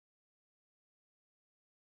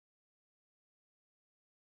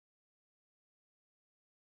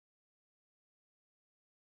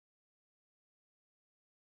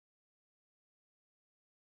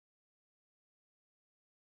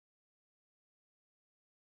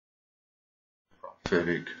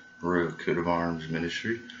Prophetic Royal Coat of Arms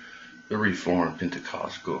Ministry, the Reformed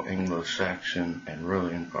Pentecostal Anglo-Saxon and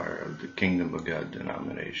Royal Empire of the Kingdom of God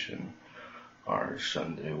denomination. Our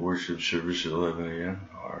Sunday worship service at 11 a.m.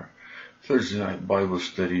 Our Thursday night Bible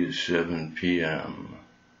study at 7 p.m.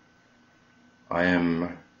 I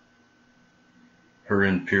am Her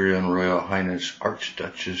Imperial Royal Highness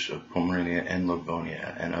Archduchess of Pomerania and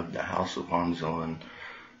Livonia, and of the House of Hohenzollern,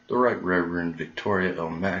 the Right Reverend Victoria L.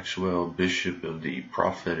 Maxwell, Bishop of the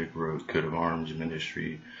Prophetic Royal Coat of Arms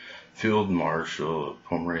Ministry, Field Marshal of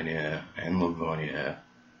Pomerania and Livonia,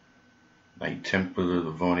 Knight Templar of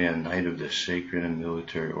Livonia, Knight of the Sacred and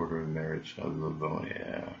Military Order of Merit of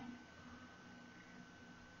Livonia.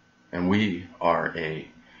 And we are a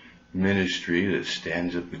ministry that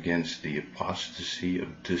stands up against the apostasy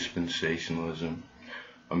of dispensationalism,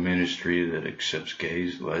 a ministry that accepts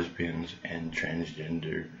gays, lesbians, and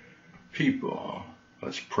transgender people.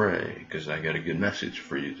 Let's pray, because I got a good message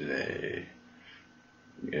for you today.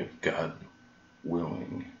 If God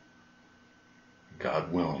willing.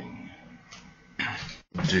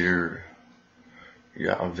 Dear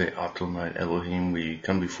Yahweh Adonai Elohim, we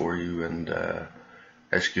come before you and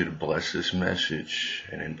ask you to bless this message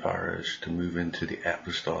and empower us to move into the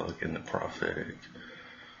apostolic and the prophetic.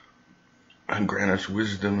 And grant us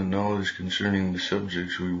wisdom and knowledge concerning the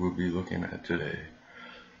subjects we will be looking at today.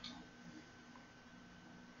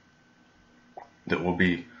 That we'll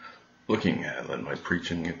be looking at. Let my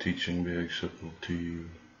preaching and teaching be acceptable to you.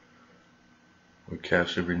 We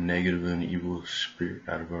cast every negative and evil spirit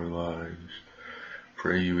out of our lives.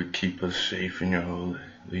 Pray you would keep us safe in your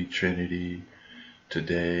Holy Trinity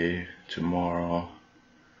today, tomorrow,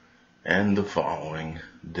 and the following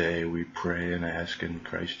day. We pray and ask in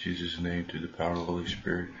Christ Jesus' name through the power of the Holy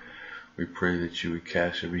Spirit. We pray that you would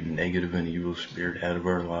cast every negative and evil spirit out of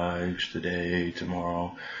our lives today,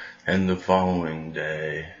 tomorrow, and the following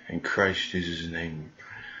day. In Christ Jesus' name,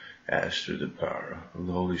 ask through the power of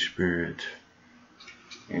the Holy Spirit.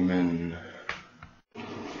 Amen. The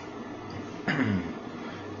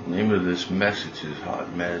name of this message is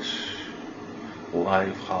Hot Mess,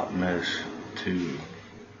 Live Hot Mess 2.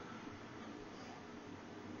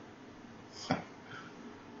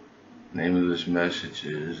 Name of this message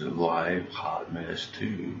is Live Hot Mess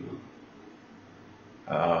 2.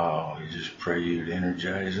 We just pray you'd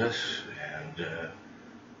energize us, and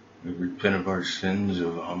we repent of our sins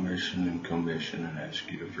of omission and commission, and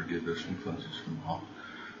ask you to forgive us and cleanse us from all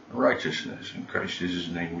righteousness. In Christ Jesus'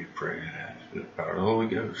 name we pray and ask for the power of the Holy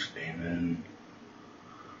Ghost. Amen.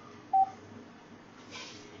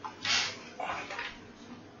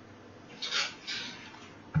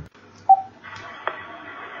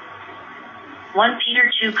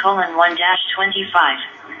 Peter 2:1-25.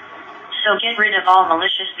 So get rid of all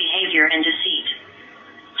malicious behavior and deceit.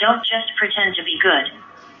 Don't just pretend to be good.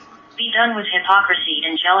 Be done with hypocrisy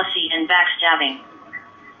and jealousy and backstabbing.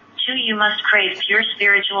 2. You must crave pure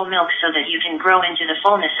spiritual milk so that you can grow into the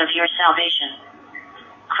fullness of your salvation.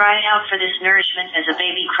 Cry out for this nourishment as a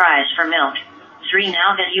baby cries for milk. 3.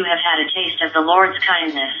 Now that you have had a taste of the Lord's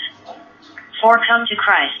kindness. 4. Come to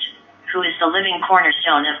Christ, who is the living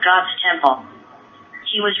cornerstone of God's temple.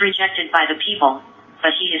 He was rejected by the people,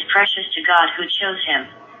 but he is precious to God who chose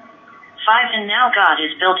him. 5. And now God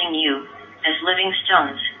is building you, as living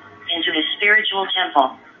stones, into his spiritual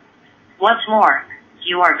temple. What's more,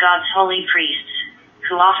 you are God's holy priests,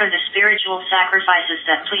 who offer the spiritual sacrifices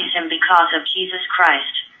that please him because of Jesus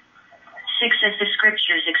Christ. 6. As the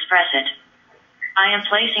scriptures express it, I am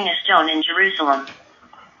placing a stone in Jerusalem,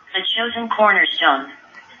 a chosen cornerstone,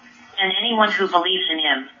 and anyone who believes in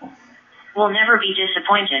him will never be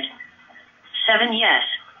disappointed. 7. Yes,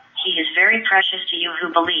 he is very precious to you who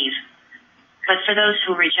believe, but for those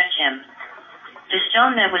who reject him, the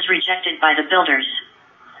stone that was rejected by the builders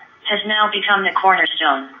has now become the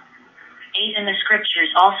cornerstone. 8. And the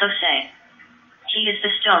scriptures also say, he is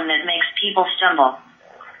the stone that makes people stumble,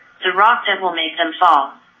 the rock that will make them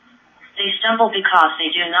fall. They stumble because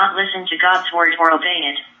they do not listen to God's word or obey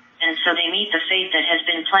it, and so they meet the fate that has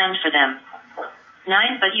been planned for them.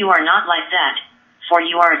 9. But you are not like that, for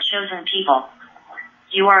you are a chosen people.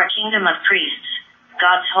 You are a kingdom of priests,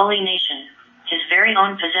 God's holy nation, his very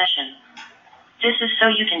own possession. This is so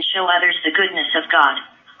you can show others the goodness of God,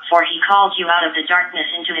 for he called you out of the darkness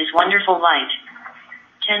into his wonderful light.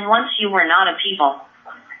 10. Once you were not a people.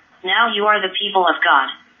 Now you are the people of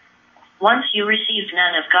God. Once you received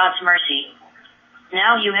none of God's mercy.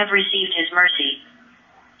 Now you have received his mercy.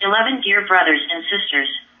 11. Dear brothers and sisters,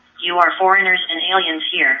 you are foreigners and aliens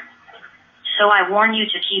here. So I warn you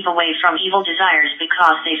to keep away from evil desires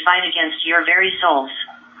because they fight against your very souls.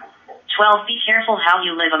 12. Be careful how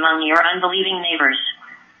you live among your unbelieving neighbors.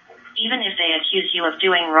 Even if they accuse you of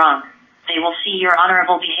doing wrong, they will see your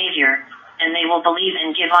honorable behavior, and they will believe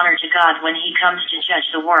and give honor to God when He comes to judge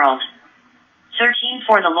the world. 13.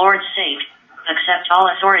 For the Lord's sake, accept all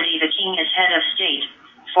authority the king as head of state.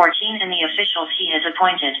 14. And the officials he has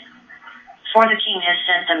appointed. For the king has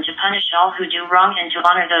sent them to punish all who do wrong and to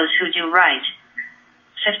honor those who do right.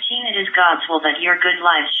 15. It is God's will that your good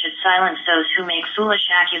lives should silence those who make foolish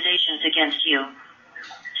accusations against you.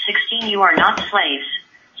 16. You are not slaves,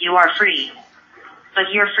 you are free.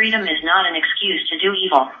 But your freedom is not an excuse to do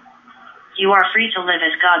evil. You are free to live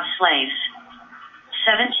as God's slaves.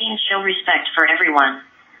 17. Show respect for everyone.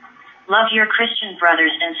 Love your Christian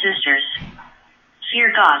brothers and sisters.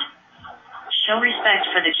 Fear God. Show respect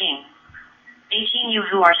for the king. 18. You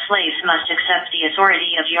who are slaves must accept the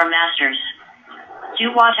authority of your masters. Do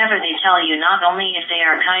whatever they tell you, not only if they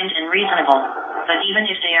are kind and reasonable, but even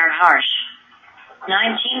if they are harsh.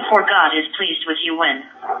 19. For God is pleased with you when,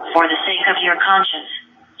 for the sake of your conscience,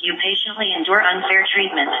 you patiently endure unfair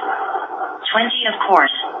treatment. 20. Of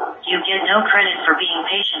course, you get no credit for being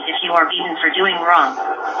patient if you are beaten for doing wrong.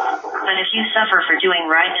 But if you suffer for doing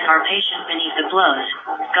right and are patient beneath the blows,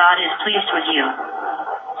 God is pleased with you.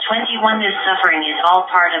 21. This suffering is all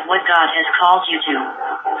part of what God has called you to.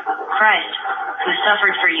 Christ, who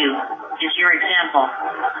suffered for you, is your example.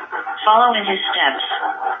 Follow in his steps.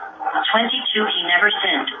 22. He never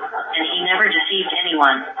sinned, and he never deceived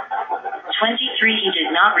anyone. 23. He did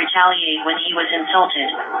not retaliate when he was insulted.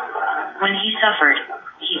 When he suffered,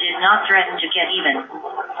 he did not threaten to get even.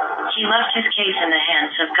 He left his case in the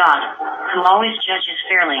hands of God, who always judges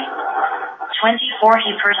fairly. 24.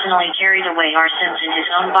 He personally carried away our sins in his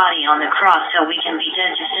own body on the cross so we can be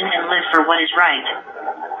dead to sin and live for what is right.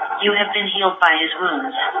 You have been healed by his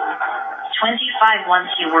wounds. 25. Once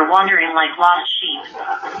you were wandering like lost sheep,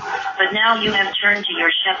 but now you have turned to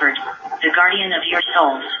your shepherd, the guardian of your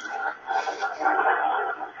souls.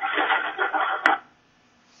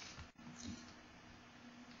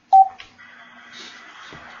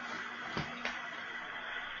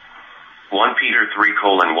 Peter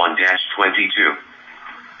 3:1-22.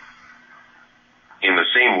 In the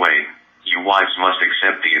same way, you wives must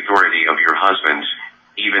accept the authority of your husbands,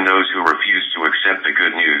 even those who refuse to accept the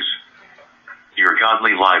good news. Your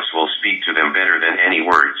godly lives will speak to them better than any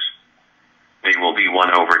words. They will be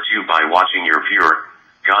won over to by watching your pure,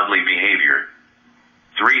 godly behavior.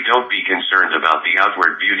 3. Don't be concerned about the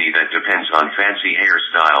outward beauty that depends on fancy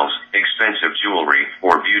hairstyles, expensive jewelry,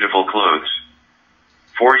 or beautiful clothes.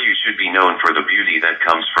 4. You should be known for the beauty that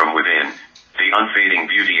comes from within, the unfading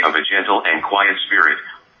beauty of a gentle and quiet spirit,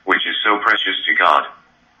 which is so precious to God.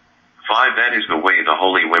 5. That is the way the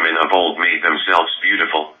holy women of old made themselves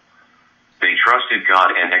beautiful. They trusted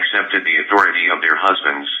God and accepted the authority of their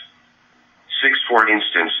husbands. 6. For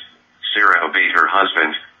instance, Sarah obeyed her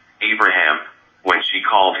husband, Abraham, when she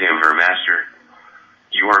called him her master.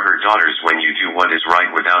 You are her daughters when you do what is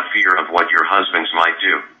right without fear of what your husbands might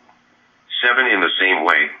do. 7. In the same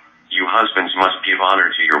way, you husbands must give honor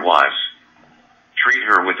to your wives. Treat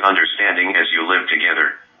her with understanding as you live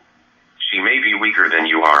together. She may be weaker than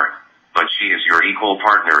you are, but she is your equal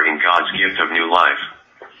partner in God's gift of new life.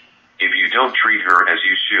 If you don't treat her as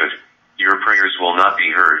you should, your prayers will not be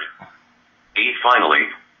heard. 8. Finally,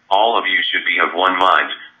 all of you should be of one mind,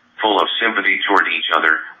 full of sympathy toward each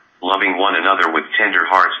other, loving one another with tender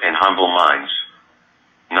hearts and humble minds.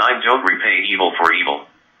 9. Don't repay evil for evil.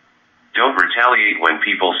 Don't retaliate when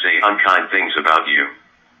people say unkind things about you.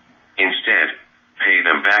 Instead, pay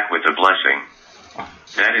them back with a blessing.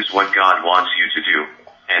 That is what God wants you to do,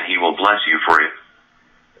 and He will bless you for it.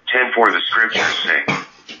 10. For the scriptures say,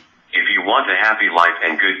 if you want a happy life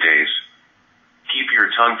and good days, keep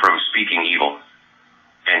your tongue from speaking evil,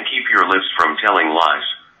 and keep your lips from telling lies.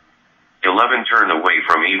 11. Turn away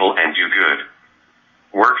from evil and do good.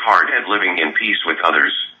 Work hard at living in peace with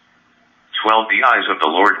others. 12. The eyes of the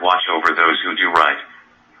Lord watch over those who do right,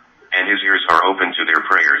 and His ears are open to their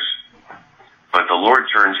prayers. But the Lord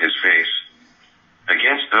turns His face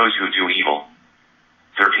against those who do evil.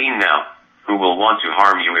 13. Now, who will want to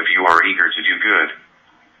harm you if you are eager to do good?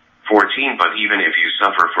 14. But even if you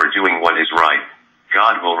suffer for doing what is right,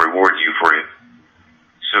 God will reward you for it.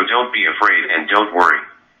 So don't be afraid and don't worry.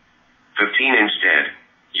 15. Instead,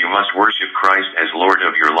 you must worship Christ as Lord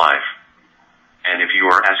of your life. And if you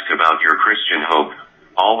are asked about your Christian hope,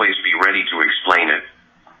 always be ready to explain it.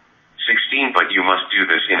 16. But you must do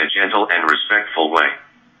this in a gentle and respectful way.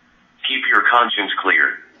 Keep your conscience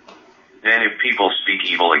clear. Then if people speak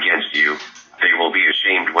evil against you, they will be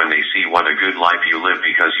ashamed when they see what a good life you live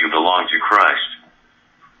because you belong to Christ.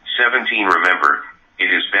 17. Remember, It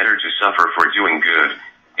is better to suffer for doing good,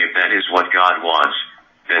 if that is what God wants,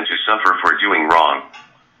 than to suffer for doing wrong.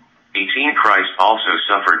 18 Christ also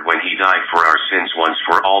suffered when he died for our sins once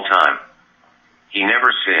for all time. He never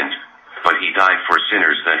sinned, but he died for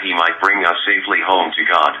sinners that he might bring us safely home to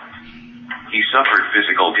God. He suffered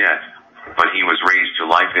physical death, but he was raised to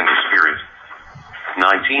life in the Spirit.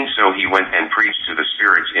 19 So he went and preached to the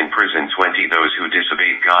spirits in prison 20 those who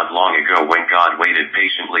disobeyed God long ago when God waited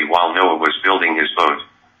patiently while Noah was building his boat.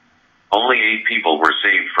 Only 8 people were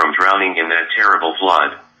saved from drowning in that terrible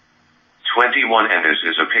flood. 21 And this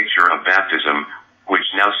is a picture of baptism, which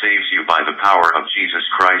now saves you by the power of Jesus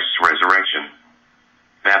Christ's resurrection.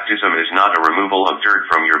 Baptism is not a removal of dirt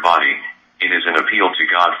from your body, it is an appeal to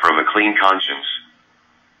God from a clean conscience.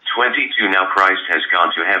 22 Now Christ has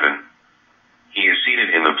gone to heaven. He is seated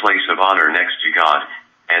in the place of honor next to God,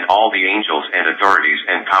 and all the angels and authorities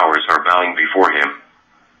and powers are bowing before him.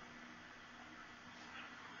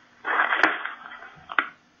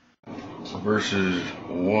 Verses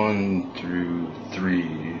 1 through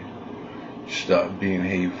 3. Stop being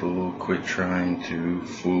hateful, quit trying to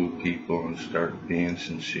fool people, and start being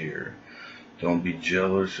sincere. Don't be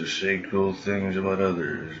jealous or say cruel things about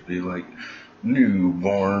others. Be like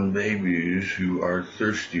newborn babies who are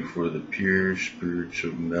thirsty for the pure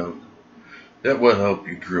spiritual milk that will help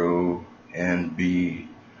you grow and be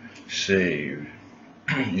saved.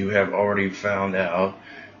 You have already found out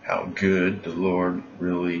how good the Lord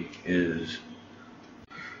really is.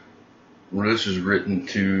 This is written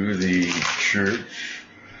to the church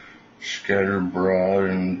scattered abroad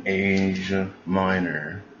in Asia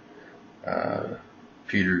Minor,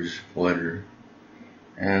 Peter's letter.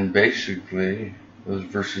 And basically, those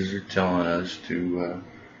verses are telling us to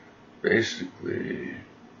basically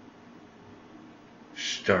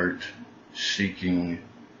start seeking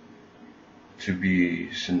to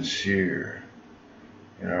be sincere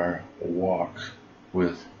in our walk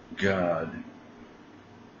with God.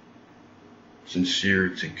 Sincere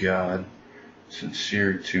to God,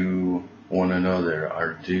 sincere to one another,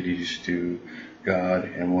 our duties to God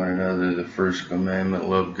and one another. The first commandment,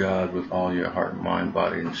 love God with all your heart, mind,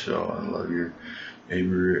 body, and soul, and love your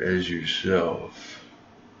neighbor as yourself.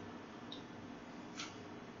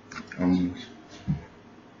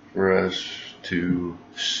 For us to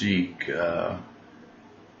seek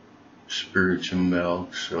spiritual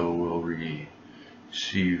milk, so we'll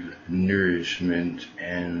receive nourishment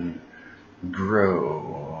and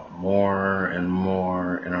grow more and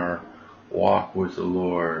more in our walk with the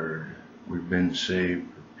Lord. We've been saved,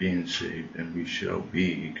 being saved, and we shall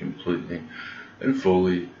be completely and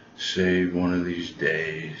fully saved one of these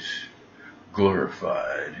days,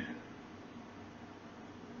 glorified.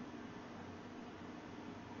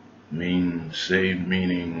 Saved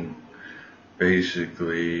meaning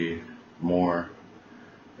basically more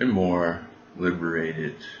and more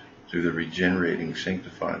liberated through the regenerating,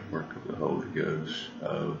 sanctifying work of the Holy Ghost,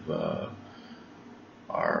 of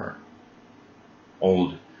our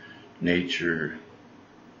old nature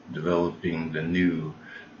developing the new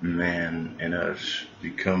man in us,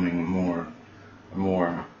 becoming more and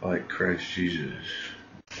more like Christ Jesus.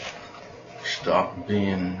 Stop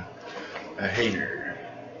being a hater.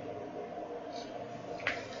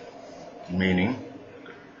 Meaning,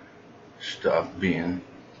 stop being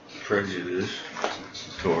prejudiced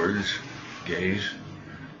towards gays,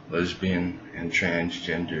 lesbian, and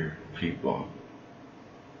transgender people.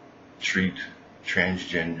 Treat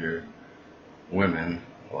transgender women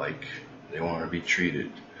like they want to be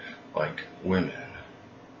treated like women.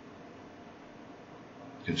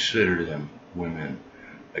 Consider them women.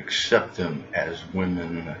 Accept them as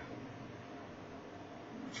women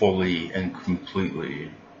fully and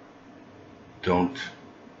completely. Don't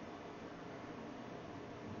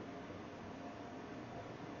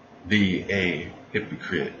be a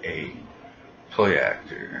hypocrite, a play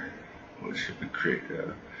actor. What's hypocrite?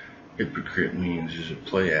 Hypocrite means is a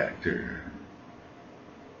play actor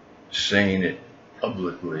saying it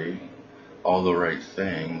publicly, all the right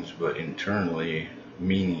things, but internally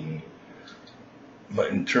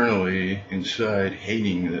inside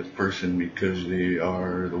hating that person because they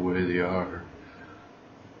are the way they are.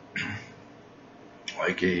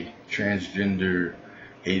 Like a transgender,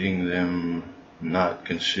 hating them, not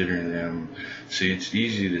considering them. See, it's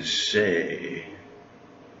easy to say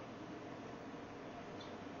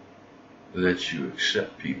that you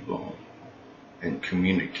accept people and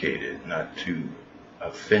communicate it, not to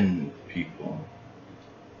offend people,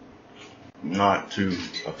 not to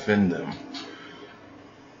offend them,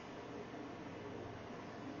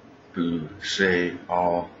 to say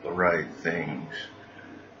all the right things,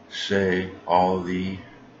 say all the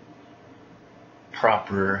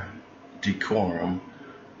proper decorum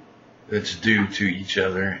that's due to each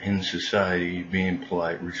other in society, being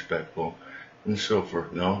polite, respectful, and so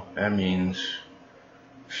forth. No, that means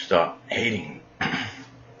stop hating.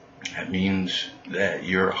 That means that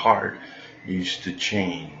your heart needs to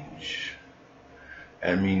change.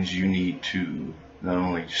 That means you need to not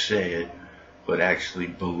only say it, but actually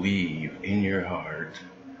believe in your heart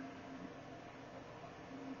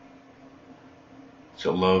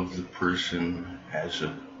to love the person as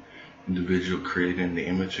an individual created in the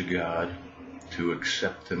image of God, to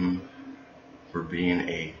accept them for being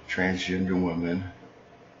a transgender woman,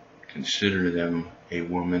 consider them a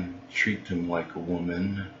woman, treat them like a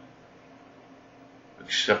woman,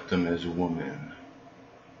 accept them as a woman,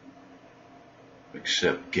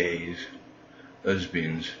 accept gays,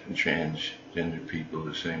 lesbians, and transgender people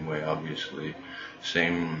the same way, obviously.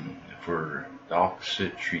 Same for the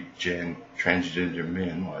opposite, treat transgender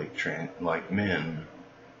men like men,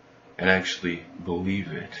 and actually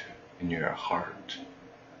believe it in your heart.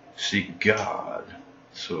 Seek God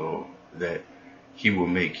so that He will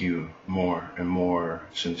make you more and more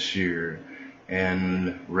sincere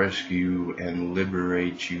and rescue and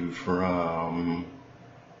liberate you from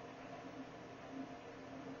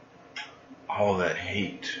all that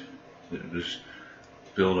hate that was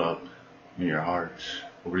built up in your hearts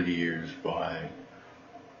over the years by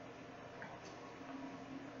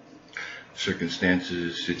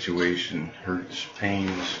circumstances, situation, hurts,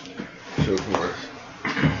 pains, so forth.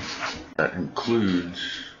 That includes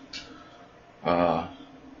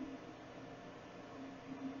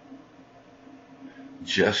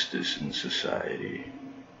justice in society,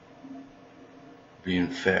 being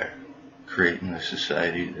fair, creating a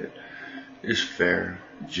society that is fair,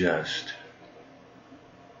 just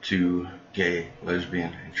to gay,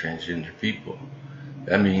 lesbian, and transgender people.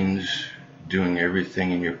 That means doing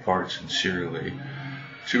everything in your part sincerely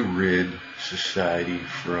to rid society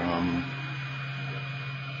from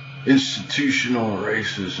institutional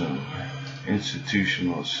racism,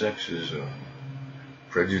 institutional sexism,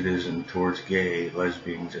 prejudice towards gay,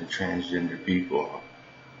 lesbians, and transgender people.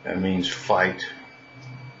 That means fight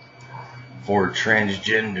for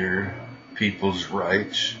transgender people's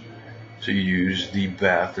rights to use the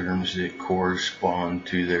bathrooms that correspond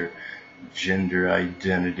to their gender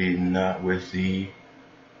identity, not with the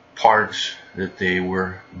parts that they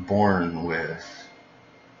were born with.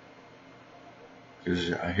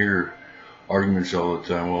 Because I hear arguments all the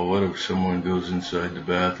time, well, what if someone goes inside the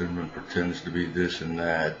bathroom and pretends to be this and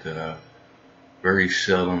that? Very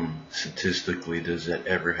seldom, statistically, does that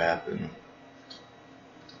ever happen.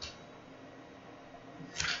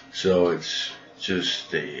 So it's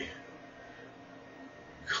just a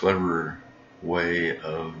clever way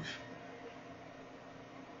of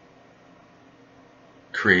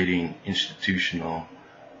creating institutional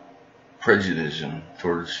prejudice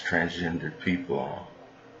towards transgender people.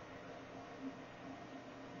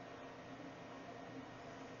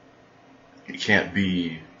 It can't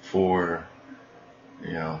be for,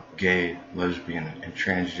 gay, lesbian, and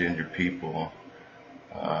transgender people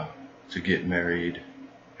to get married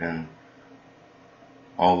and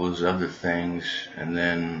all those other things,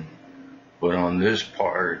 but on this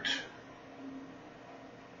part,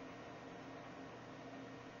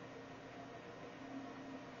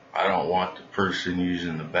 I don't want the person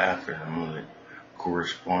using the bathroom that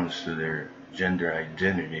corresponds to their gender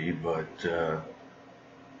identity, but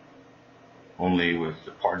only with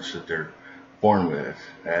the parts that they're born with.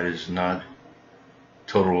 That is not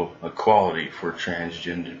total equality for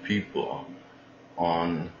transgender people.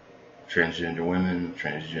 On transgender women,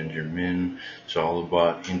 transgender men, it's all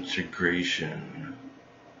about integration.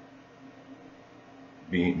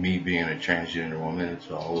 Me being a transgender woman,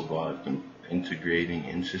 it's all about integrating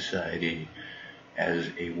in society as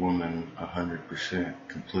a woman 100%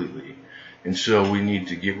 completely. And so we need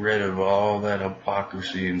to get rid of all that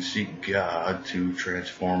hypocrisy and seek God to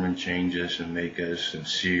transform and change us and make us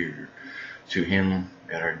sincere to Him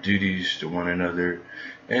and our duties to one another.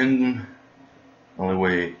 And the only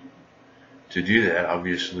way to do that,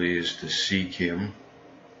 obviously, is to seek Him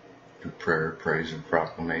through prayer, praise, and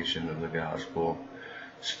proclamation of the gospel,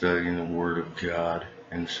 studying the Word of God,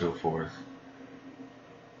 and so forth.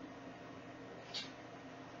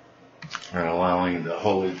 And allowing the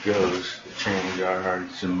Holy Ghost to change our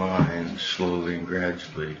hearts and minds slowly and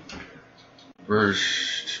gradually.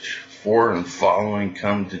 Verse 4 and following,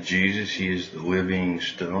 come to Jesus. He is the living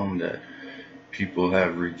stone that people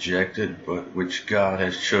have rejected, but which God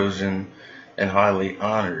has chosen and highly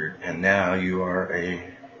honored. And now you are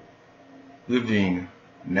living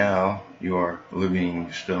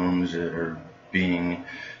stones that are being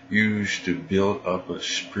used to build up a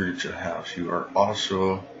spiritual house. You are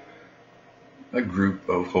also a group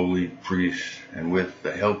of holy priests, and with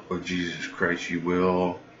the help of Jesus Christ, you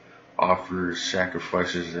will offer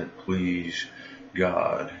sacrifices that please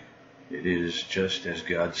God. It is just as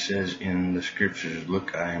God says in the scriptures,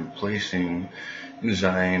 "Look, I am placing in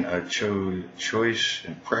Zion a choice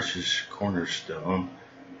and precious cornerstone."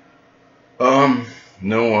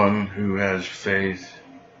 No one who has faith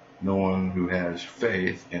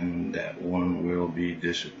in that one will be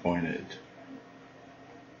disappointed.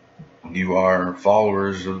 You are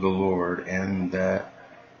followers of the Lord, and that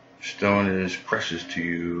stone is precious to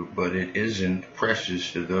you, but it isn't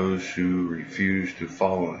precious to those who refuse to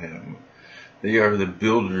follow him. They are the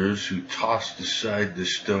builders who tossed aside the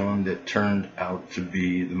stone that turned out to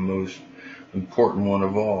be the most important one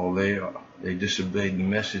of all. They disobeyed the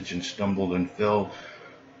message and stumbled and fell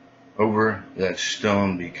over that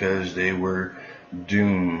stone because they were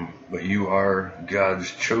doomed. But you are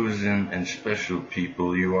God's chosen and special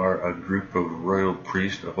people. You are a group of royal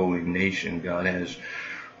priests, a holy nation. God has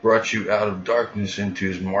brought you out of darkness into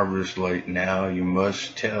his marvelous light. Now you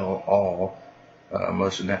must tell all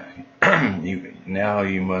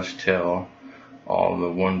all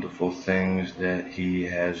the wonderful things that he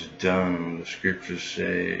has done. The scriptures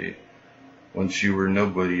say, once you were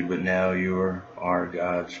nobody, but now you are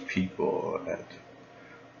God's people. At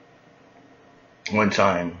one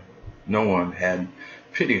time, no one had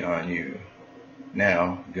pity on you.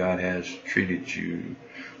 Now God has treated you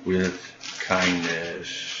with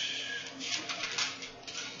kindness.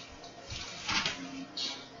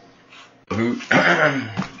 Who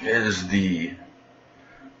is the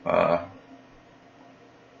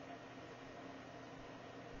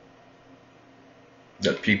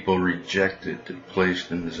that people rejected to placed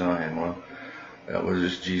in Zion? Well, that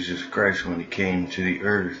was Jesus Christ when he came to the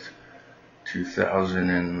earth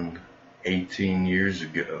 2018 years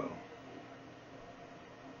ago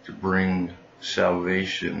to bring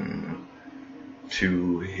salvation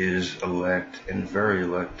to his elect and very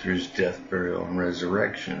elect through his death, burial, and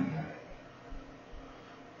resurrection.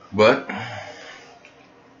 But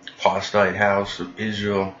apostate house of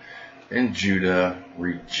Israel and Judah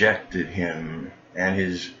rejected him and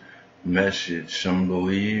his message. Some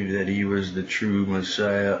believed that he was the true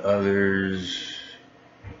Messiah. Others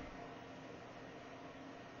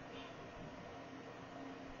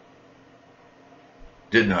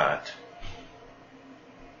did not.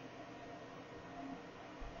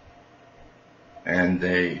 And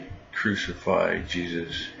they crucified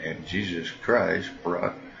Jesus, and Jesus Christ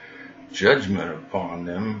brought judgment upon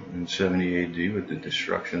them in 70 AD with the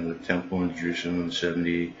destruction of the temple in Jerusalem in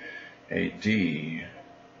 70 AD.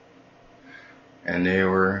 And they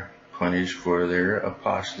were punished for their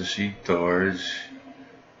apostasy towards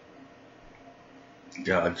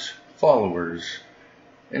God's followers.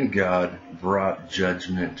 And God brought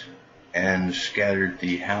judgment and scattered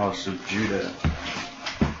the house of Judah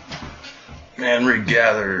and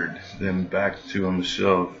regathered them back to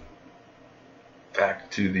himself,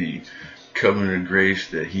 back to the covenant of grace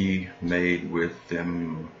that he made with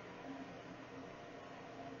them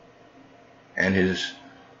and his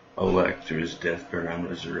elect through his death, burial, and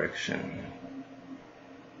resurrection.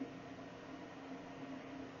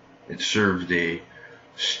 It served a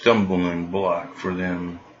stumbling block for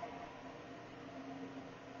them.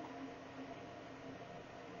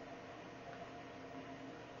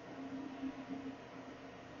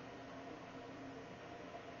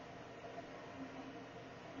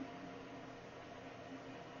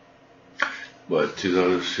 But to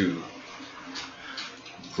those who,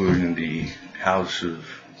 including the house of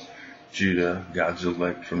Judah, God's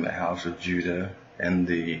elect from the house of Judah, and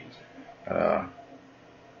the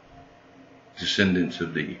descendants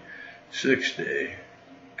of the sixth day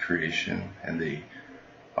creation, and the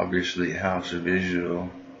obviously house of Israel,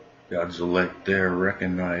 God's elect there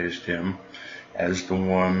recognized him as the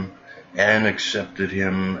one and accepted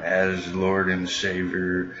him as Lord and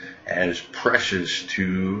Savior, as precious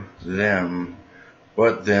to them.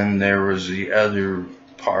 But then there was the other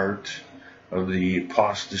part of the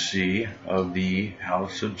apostasy of the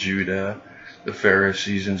house of Judah, the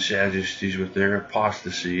Pharisees and Sadducees with their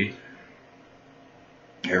apostasy.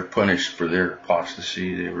 They were punished for their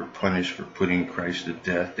apostasy. They were punished for putting Christ to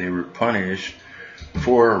death. They were punished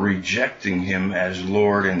for rejecting him as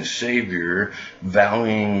Lord and Savior,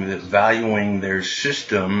 valuing their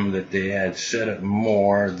system that they had set up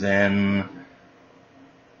more than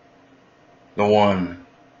the one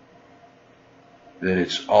that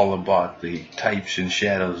it's all about, the types and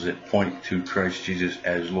shadows that point to Christ Jesus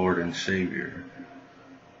as Lord and Savior.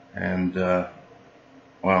 And,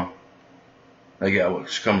 well, They got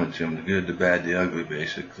what's coming to them, the good, the bad, the ugly,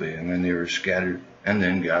 basically. And then they were scattered, and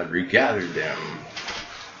then God regathered them.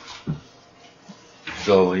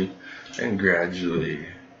 Slowly and gradually.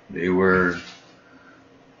 They were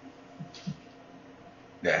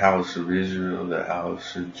the house of Israel, the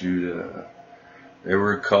house of Judah. They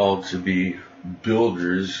were called to be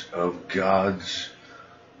builders of God's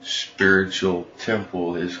spiritual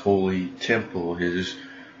temple, His holy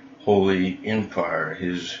empire,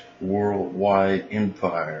 His worldwide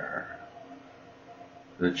empire.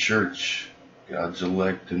 The church, God's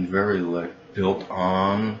elect and very elect, built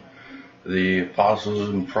on the apostles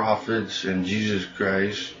and prophets and Jesus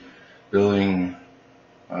Christ, building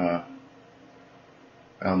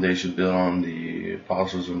foundation built on the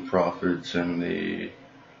apostles and prophets and the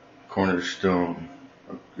cornerstone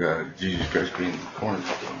of God, Jesus Christ being the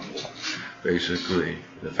cornerstone, basically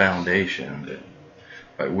the foundation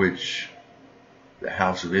by which the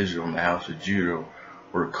house of Israel and the house of Judah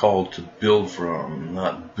were called to build from,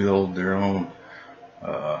 not build their own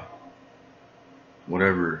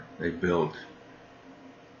whatever they built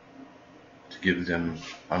to give them,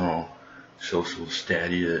 I don't know, social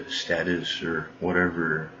status or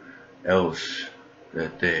whatever else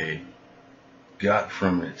that they got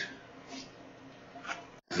from it.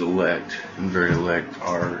 The elect and very elect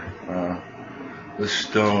are the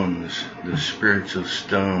stones, the spiritual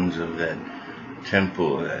stones of that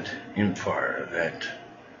temple, that empire, that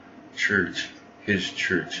church,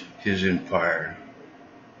 His empire,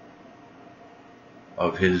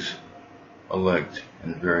 of His elect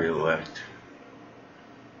and very elect.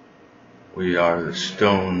 We are the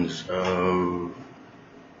stones of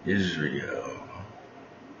Israel,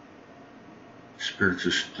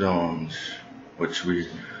 spiritual stones, which we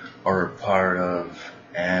are a part of,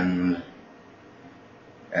 and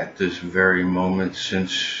at this very moment,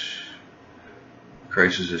 since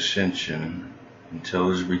Christ's ascension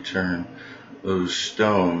until His return, those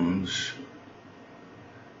stones,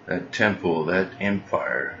 that temple, that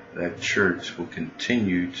empire, that church will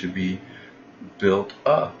continue to be built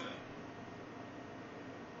up.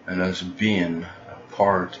 And us being a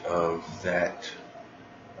part of that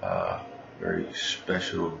very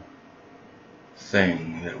special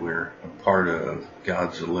thing that we're a part of,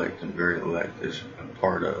 God's elect and very elect is a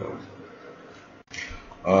part of.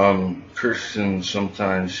 Christians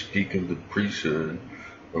sometimes speak of the priesthood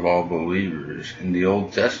of all believers. In the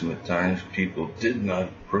Old Testament times, people did not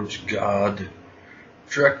approach God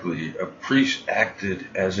directly. A priest acted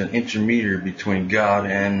as an intermediary between God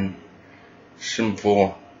and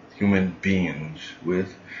sinful human beings.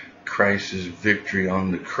 With Christ's victory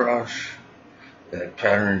on the cross, that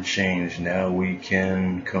pattern changed. Now we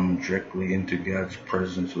can come directly into God's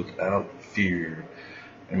presence without fear.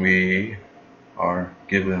 And we are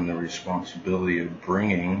given the responsibility of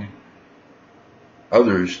bringing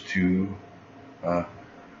others to,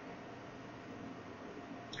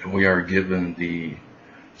 we are given the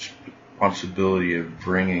responsibility of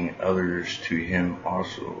bringing others to Him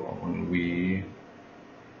also. When we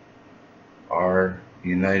are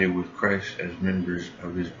united with Christ as members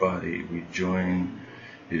of His body, we join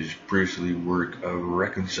His priestly work of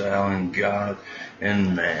reconciling God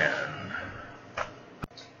and man.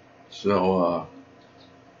 So,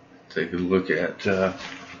 take a look at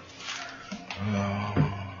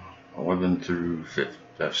 11 through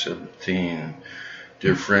 17.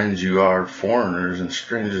 Dear friends, you are foreigners and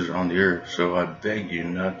strangers on the earth, so I beg you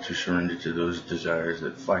not to surrender to those desires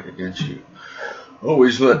that fight against you.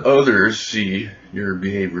 Always let others see your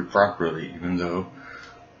behavior properly, even though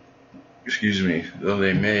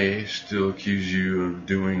they may still accuse you of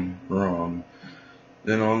doing wrong.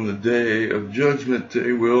 Then on the day of judgment,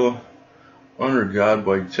 they will honor God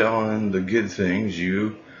by telling the good things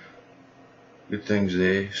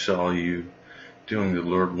they saw you doing. The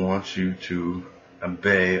Lord wants you to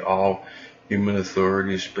obey all human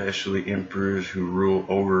authority, especially emperors who rule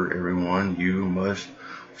over everyone. You must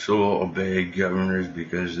so obey governors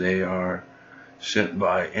because they are sent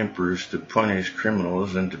by emperors to punish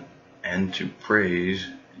criminals and to praise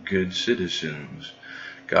good citizens.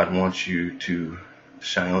 God wants you to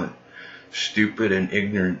silence stupid and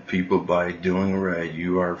ignorant people by doing right.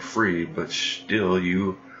 You are free, but still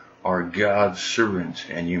you are God's servant,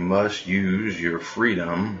 and you must use your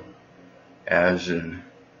freedom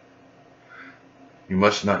you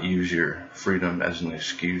must not use your freedom as an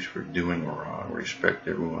excuse for doing wrong. Respect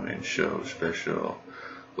everyone and show special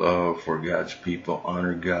love for God's people.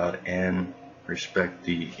 Honor God and respect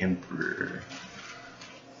the emperor.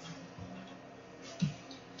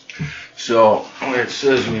 So when it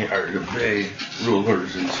says we are to obey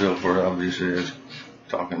rulers and so forth, obviously it's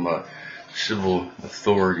talking about civil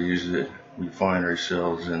authorities that we find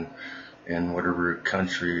ourselves in whatever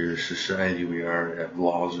country or society we are, have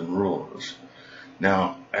laws and rules.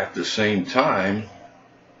 Now, at the same time,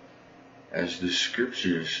 as the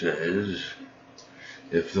scripture says,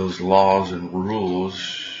 if those laws and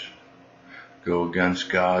rules go against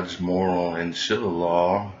God's moral and civil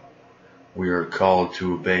law, we are called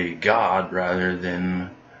to obey God rather than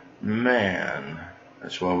man.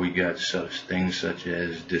 That's why we got such things such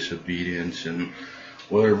as disobedience and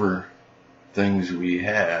whatever things we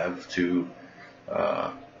have to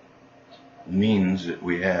means that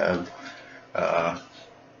we have that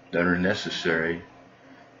are necessary,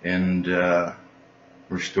 and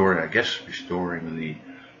restoring the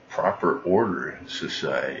proper order in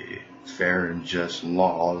society, fair and just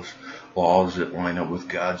laws that line up with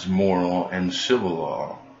God's moral and civil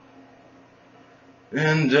law.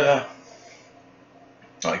 And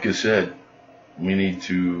like I said, we need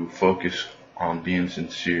to focus on being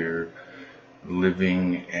sincere,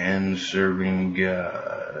 living and serving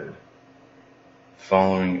God,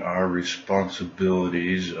 following our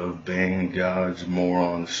responsibilities, obeying God's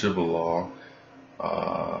moral and civil law,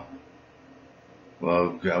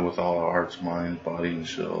 love God with all our hearts, mind, body, and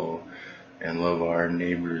soul, and love our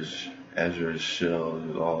neighbors as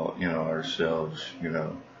ourselves, ourselves,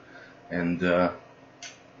 and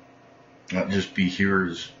not just be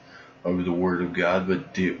hearers of the Word of God,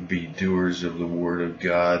 but be doers of the Word of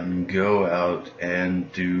God, and go out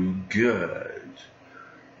and do good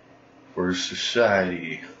for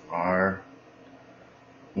society, our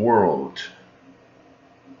world.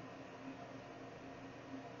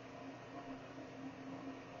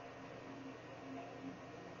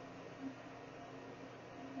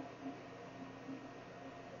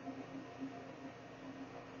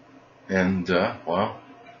 And,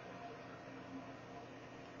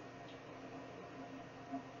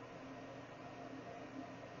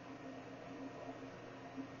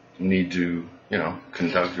 we need to,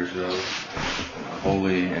 conduct ourselves in a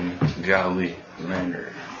holy and godly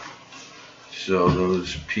manner. So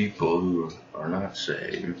those people who are not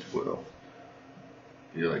saved will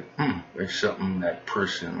be like, there's something that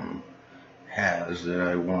person has that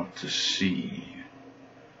I want to see,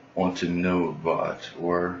 want to know about.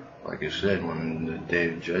 Or, like I said, when the day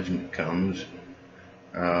of judgment comes,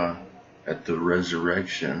 at the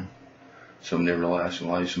resurrection, some everlasting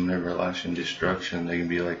life, some everlasting destruction, they can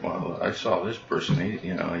be like, well, I saw this person, he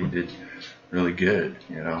did really good,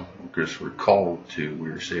 because we're called to, we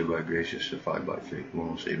were saved by grace, justified by faith, we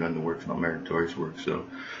won't save unto works, not meritorious works. So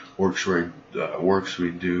works we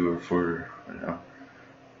do are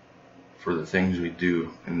for the things we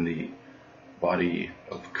do in the body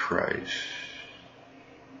of Christ,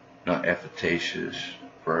 not efficacious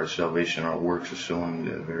for our salvation. Our works are sewing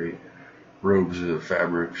the very robes of the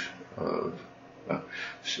fabrics of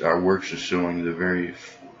our works are sewing the very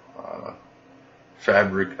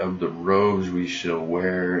fabric of the robes we shall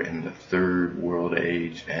wear in the third world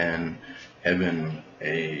age and heaven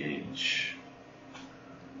age.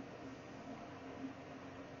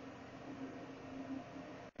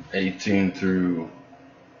 (18 through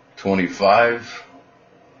 25),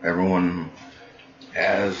 everyone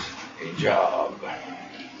has a job.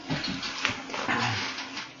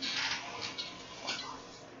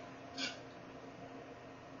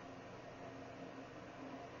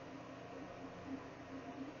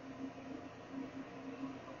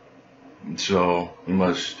 And so we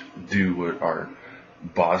must do what our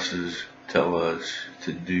bosses tell us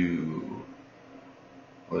to do,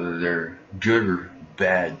 whether they're good or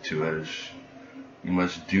bad to us. We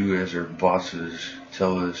must do as our bosses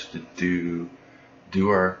tell us to do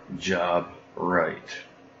our job right.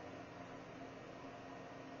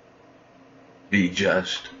 Be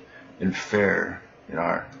just and fair in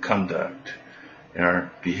our conduct, in our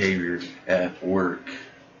behavior at work.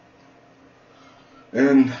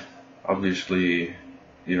 And obviously,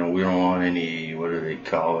 we don't want any, what do they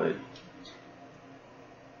call it,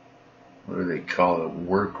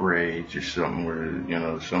 work rage or something,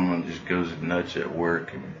 where, someone just goes nuts at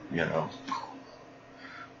work and,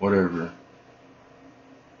 whatever.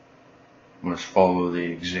 Must follow the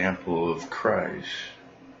example of Christ.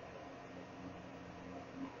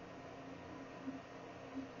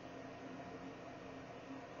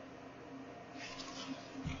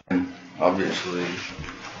 And obviously,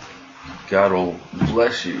 God will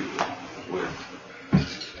bless you with,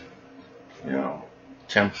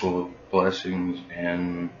 temporal blessings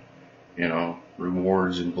and,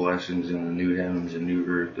 rewards and blessings in the new heavens and new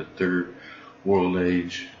earth, the third world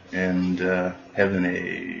age and heaven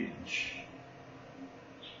age.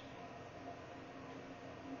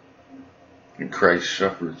 And Christ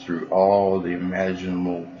suffered through all the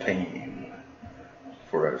imaginable pain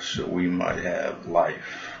for us so we might have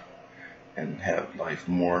life, and have life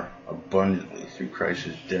more abundantly through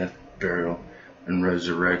Christ's death, burial, and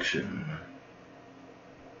resurrection.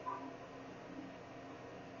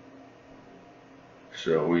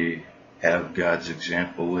 So we have God's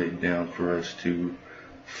example laid down for us to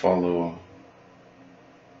follow,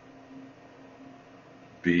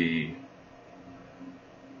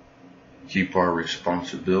 keep our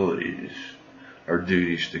responsibilities, our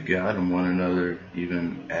duties to God and one another,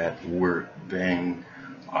 even at work, being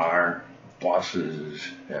our bosses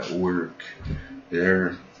at work.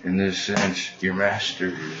 They're, in this sense, your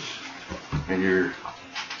masters, and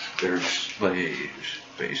they're slaves,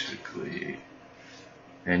 basically.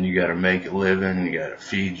 And you gotta make a living, you gotta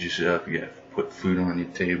feed yourself, you gotta put food on your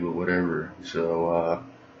table, whatever. So,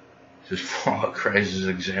 just follow Christ's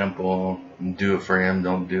example and do it for Him,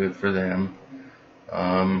 don't do it for them.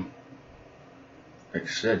 Like I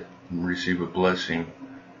said, receive a blessing,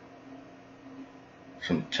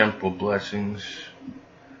 some temporal blessings,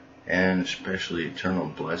 and especially eternal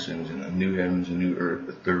blessings in the new heavens and new earth,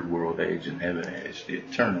 the third world age and heaven age, the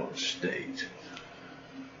eternal state.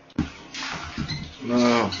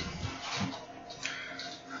 Now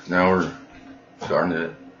we're starting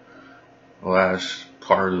the last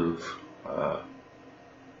part of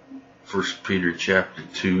 1 Peter chapter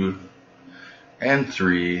 2 and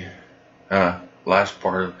 3. Last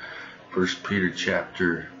part of 1 Peter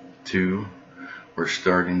chapter 2. We're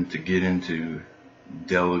starting to get into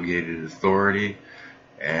delegated authority,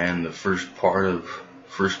 and the first part of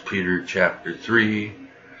 1 Peter chapter 3,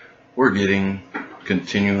 we're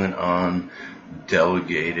continuing on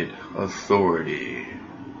delegated authority.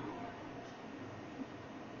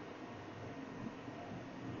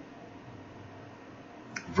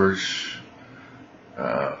 First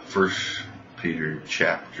Peter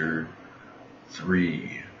chapter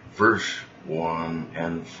 3, verse 1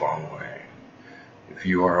 and following. If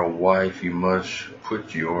you are a wife, you must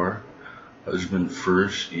put your husband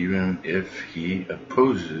first, even if he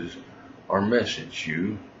opposes our message.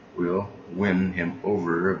 You will win him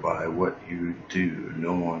over by what you do.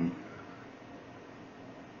 No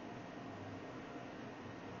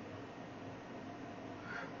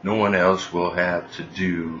one else will have to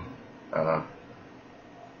do.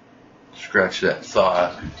 Scratch that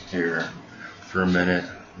thought here for a minute.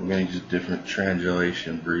 We're going to use a different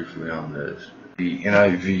translation briefly on this. The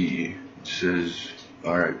NIV says,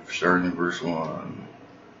 alright, starting in verse 1,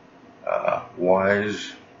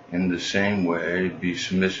 wives, in the same way, be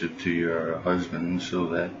submissive to your husbands, so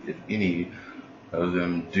that if any of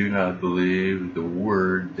them do not believe the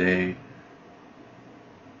word, they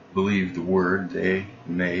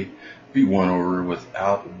may be won over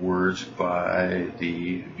without words by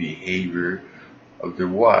the behavior of their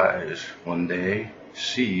wives when they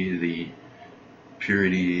see the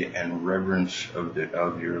purity and reverence of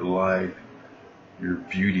your life. Your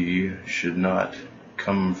beauty should not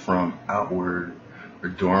come from outward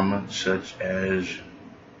adornment such as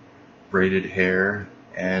braided hair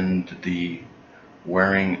and the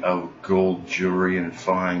wearing of gold jewelry and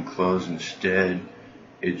fine clothes. Instead,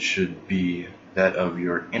 it should be that of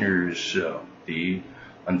your inner self, the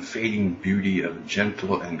unfading beauty of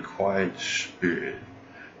gentle and quiet spirit,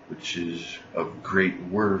 which is of great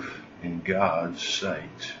worth in God's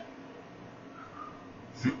sight.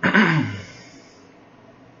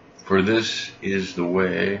 For this is the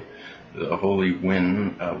way the holy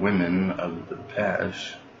women of the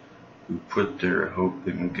past, who put their hope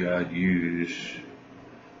in God, used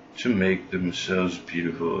to make themselves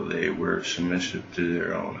beautiful. They were submissive to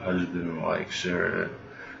their own husband, like Sarah,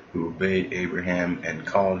 who obeyed Abraham and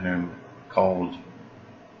called him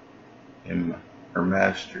her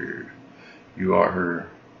master. You are her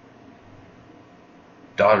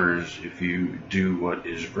daughters if you do what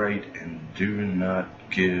is right and do not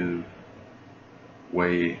give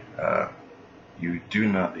way.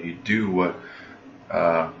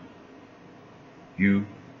 You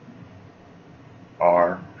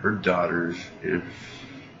are her daughters if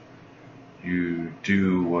you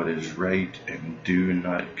do what is right and do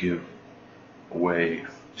not give way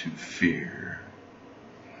to fear.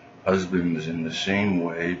 Husbands, in the same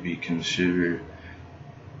way, be considered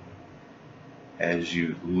as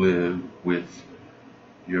you live with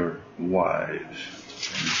your wives,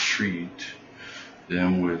 and treat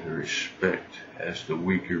them with respect as the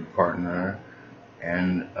weaker partner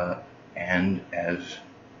and as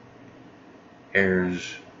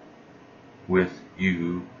heirs with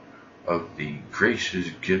you of the gracious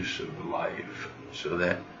gifts of life, so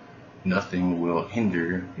that nothing will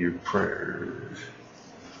hinder your prayers.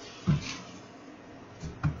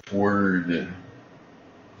 Word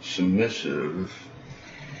submissive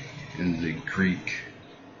in the Greek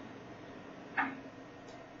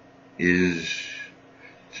is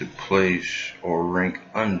to place or rank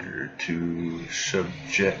under, to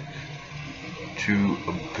subject, to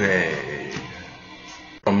obey. I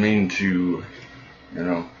don't mean to,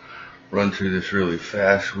 run through this really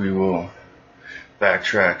fast. We will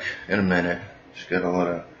backtrack in a minute. Just got a lot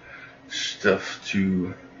of stuff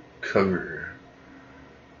to cover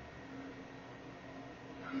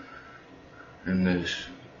in this,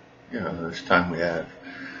 this time we have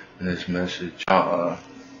in this message.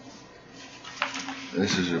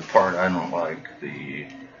 This is a part I don't like, the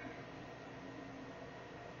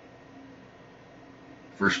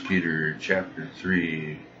 1 Peter chapter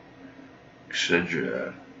 3,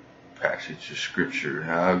 etc. passage of scripture.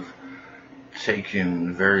 Now, I've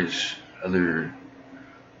taken various other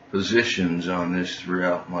positions on this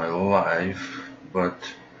throughout my life, but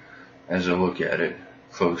as I look at it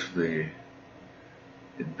closely,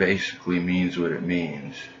 it basically means what it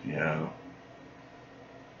means,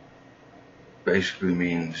 Basically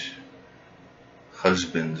means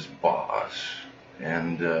husband's boss.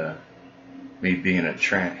 And me being a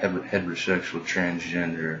heterosexual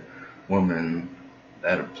transgender woman,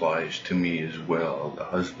 that applies to me as well. The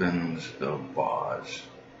husband's the boss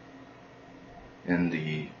in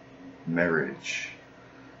the marriage.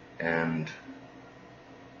 And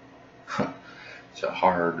it's a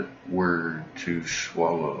hard word to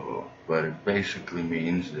swallow, but it basically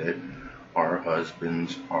means that our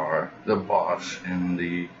husbands are the boss in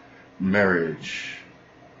the marriage.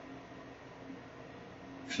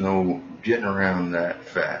 There's no getting around that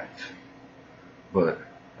fact. But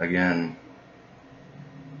again,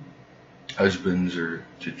 husbands are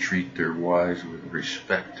to treat their wives with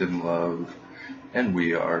respect and love, and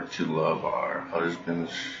we are to love our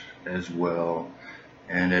husbands as well.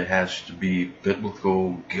 And it has to be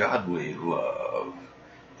biblical, godly love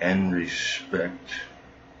and respect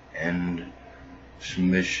and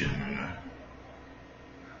submission.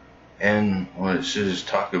 And when it says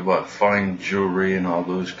talk about fine jewelry and all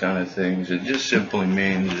those kind of things, it just simply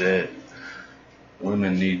means that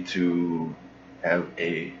women need to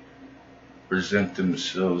present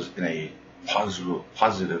themselves in a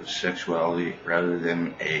positive sexuality rather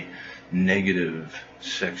than a negative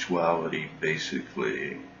sexuality,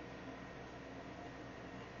 basically.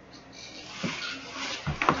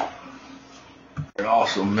 It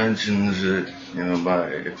also mentions that,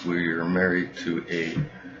 if we are married to a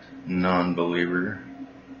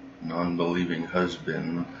non-believing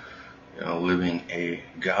husband, living a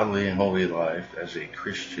godly and holy life as a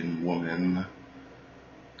Christian woman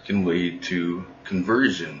can lead to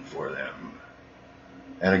conversion for them.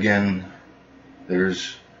 And again,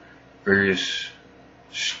 there's various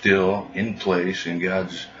still in place in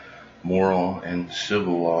God's moral and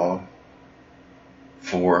civil law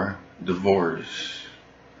for divorce.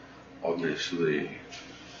 Obviously,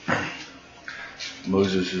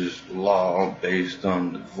 Moses' law based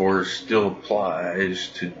on divorce still applies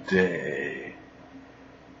today.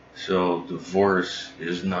 So divorce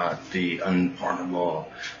is not the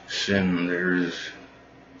unpardonable sin. There's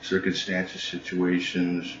circumstances,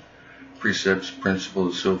 situations, precepts,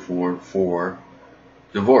 principles, and so forth for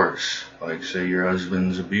divorce. Like, say your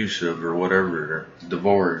husband's abusive or whatever,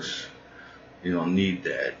 divorce. You don't need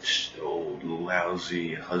that old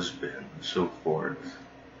lousy husband and so forth.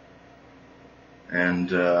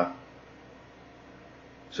 And so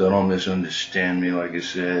don't misunderstand me. Like I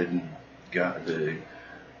said, God, the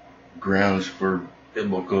grounds for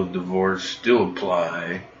biblical divorce still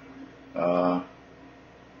apply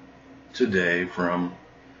today from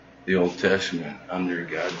the Old Testament under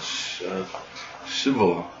God's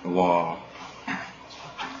civil law,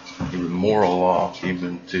 even moral law,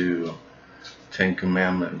 even to 10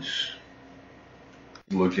 Commandments.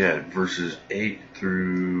 Look at verses 8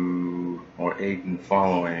 and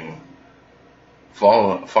following.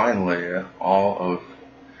 Finally,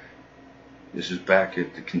 this is back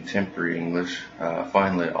at the contemporary English.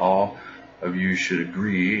 Finally, all of you should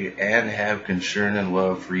agree and have concern and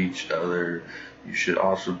love for each other. You should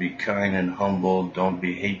also be kind and humble. Don't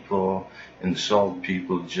be hateful. Insult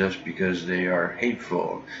people just because they are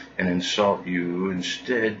hateful and insult you.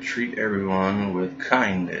 Instead, treat everyone with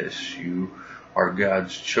kindness. You are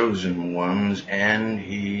God's chosen ones, and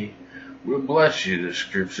He will bless you. The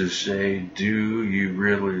scriptures say, do you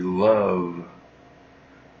really love?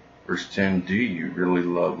 Verse 10, do you really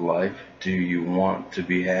love life? Do you want to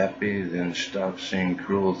be happy? Then stop saying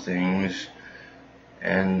cruel things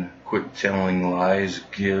and quit telling lies.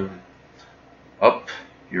 Give up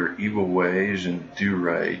your evil ways and do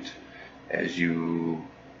right as you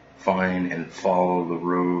find and follow the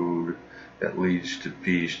road that leads to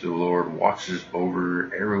peace. The Lord watches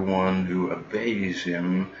over everyone who obeys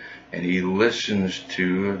him, and he listens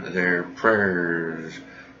to their prayers,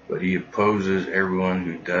 but he opposes everyone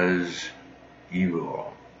who does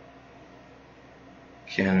evil.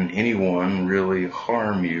 Can anyone really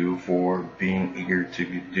harm you for being eager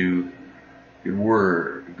to do good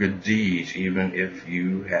word, good deeds, even if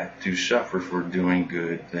you have to suffer for doing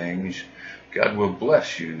good things? God will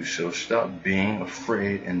bless you, so stop being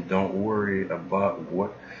afraid and don't worry about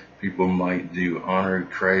what people might do. Honor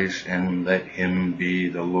Christ and let him be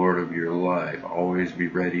the Lord of your life. Always be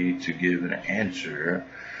ready to give an answer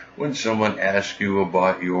when someone asks you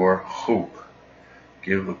about your hope.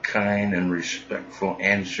 Give a kind and respectful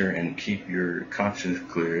answer and keep your conscience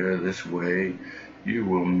clear. This way you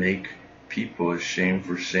will make people ashamed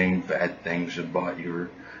for saying bad things about your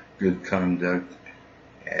good conduct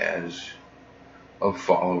as a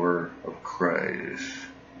follower of Christ.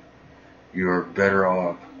 You are better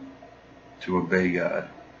off to obey God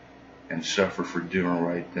and suffer for doing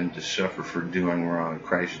right than to suffer for doing wrong.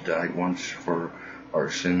 Christ died once for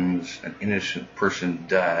our sins. An innocent person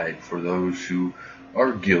died for those who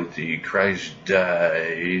are guilty. Christ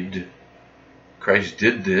did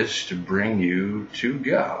this to bring you to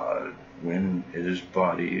God when his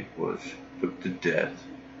body was put to death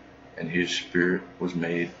and his spirit was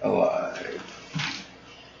made alive.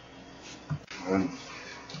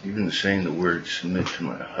 Even saying the word submit to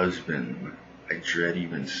my husband, I dread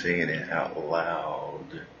even saying it out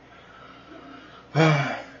loud.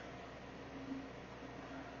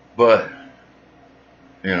 But,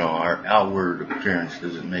 our outward appearance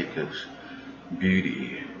doesn't make us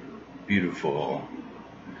beautiful.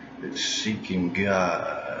 It's seeking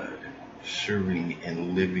God, serving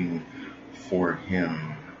and living for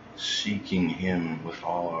him, seeking him with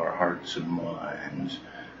all our hearts and minds.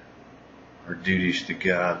 Our duties to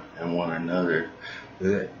God and one another,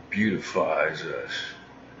 that beautifies us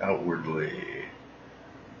outwardly.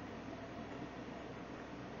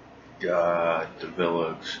 God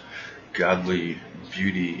develops godly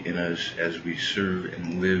beauty in us as we serve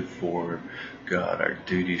and live for God, our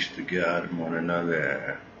duties to God and one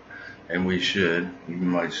another. And we should, even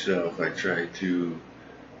myself, I try to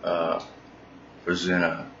present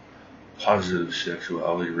a positive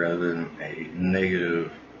sexuality rather than a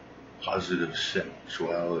negative positive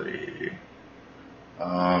sexuality.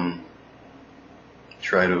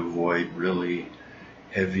 Try to avoid really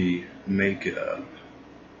heavy makeup,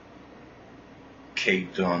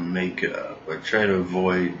 caked on makeup. I try to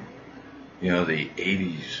avoid, the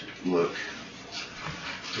 80s look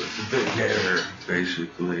with the big hair,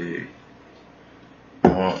 basically. I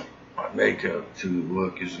want my makeup to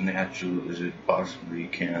look as natural as it possibly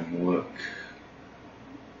can look.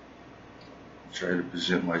 Try to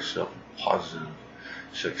present myself a positive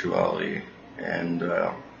sexuality, and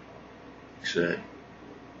said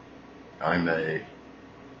I'm a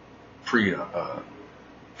pre-op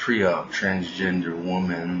transgender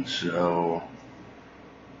woman, so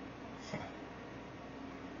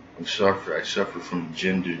I suffer from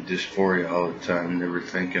gender dysphoria all the time, never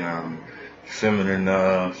thinking I'm feminine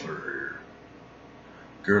enough or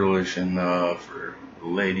girlish enough or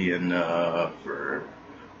lady enough or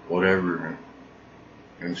whatever.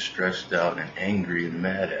 I'm stressed out and angry and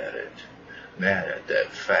mad at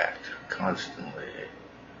that fact constantly.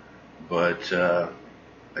 But I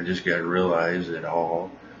just got to realize that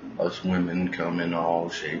all us women come in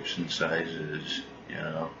all shapes and sizes.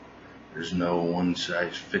 There's no one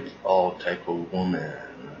size fits all type of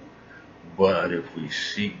woman. But if we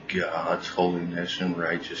seek God's holiness and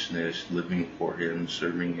righteousness, living for him,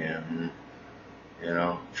 serving him,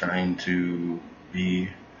 trying to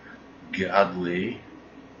be godly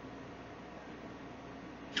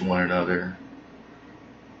to one another,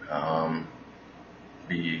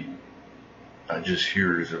 be not just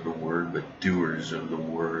hearers of the word, but doers of the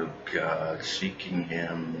word of God, seeking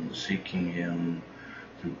him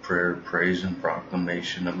through prayer, praise, and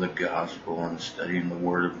proclamation of the gospel, and studying the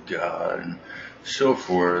word of God, and so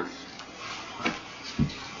forth.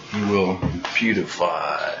 He will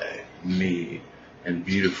beautify me and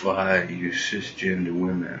beautify you cisgender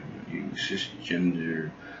women, you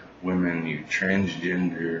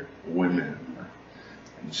transgender women.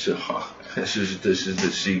 And so this is the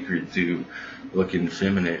secret to looking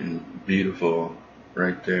feminine and beautiful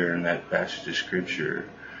right there in that passage of scripture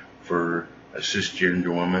for a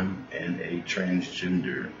cisgender woman and a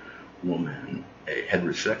transgender woman, a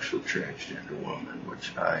heterosexual transgender woman,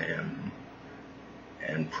 which I am.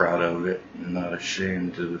 and proud of it, and not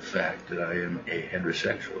ashamed of the fact that I am a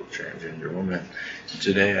heterosexual transgender woman. And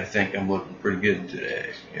today, I think I'm looking pretty good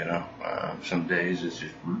today, you know. Some days it's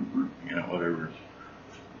just, you know, whatever.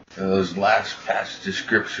 Those last passage of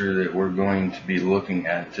scripture that we're going to be looking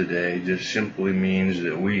at today just simply means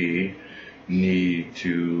that we need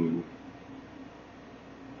to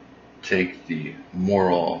take the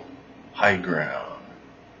moral high ground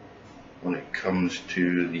when it comes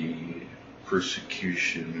to the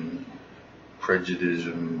persecution, prejudice,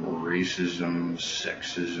 racism,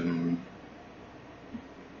 sexism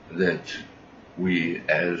that we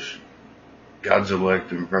as God's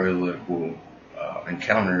elect and very elect will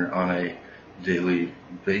encounter on a daily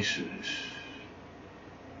basis.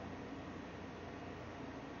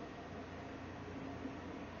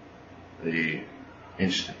 The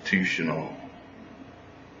institutional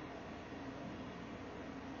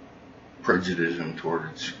prejudice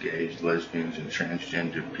towards gays, lesbians, and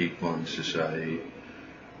transgender people in society,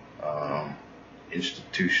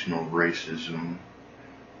 institutional racism,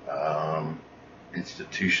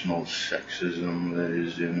 institutional sexism that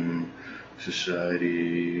is in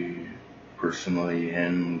society, personally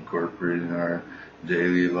and corporate, in our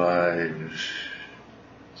daily lives.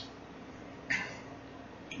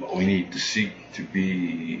 But we need to seek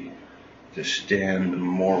to stand the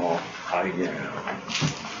moral high ground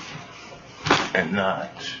and not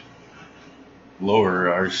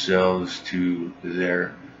lower ourselves to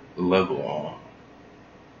their level,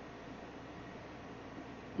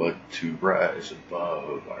 but to rise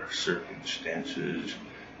above our circumstances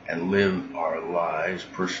and live our lives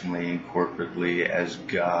personally and corporately as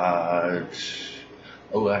God's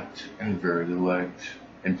elect and very elect,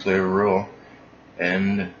 and play a role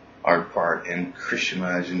and our part in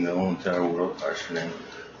Christianizing the whole entire world, ushering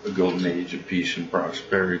a golden age of peace and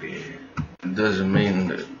prosperity. It doesn't mean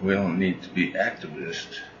that we don't need to be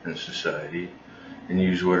activists in society and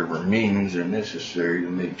use whatever means are necessary to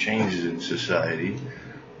make changes in society,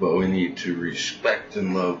 but we need to respect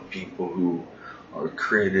and love people who are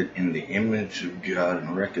created in the image of God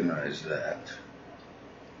and recognize that.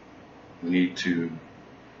 We need to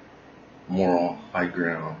moral high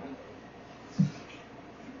ground.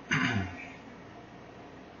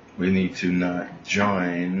 We need to not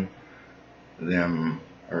join them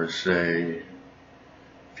or say,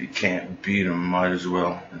 if you can't beat them, might as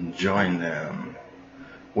well join them,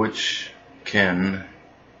 which can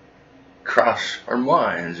cross our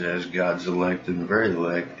minds as God's elect and very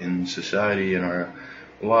elect in society, in our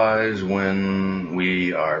lives, when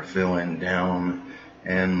we are feeling down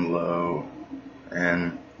and low.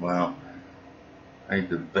 And, well, I think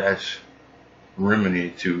the best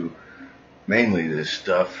remedy to mainly this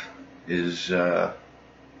stuff is to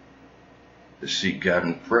seek God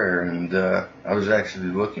in prayer. And I was actually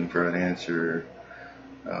looking for an answer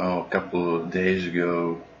a couple of days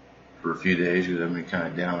ago, for a few days, because I've been kind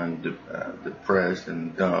of down and depressed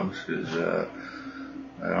and dumps, because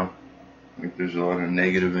I think there's a lot of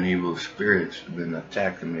negative and evil spirits that have been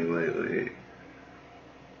attacking me lately.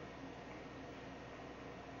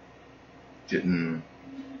 Getting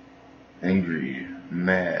angry,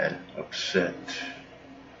 mad, upset.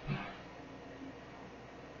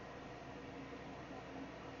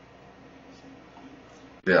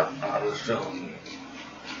 Yeah, I was feeling,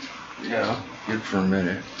 good for a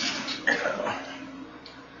minute.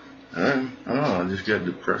 And I don't know, I just got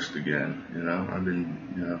depressed again, I've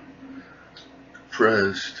been,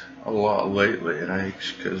 depressed a lot lately, and I think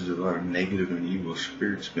it's because a lot of negative and evil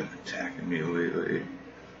spirits been attacking me lately,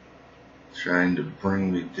 trying to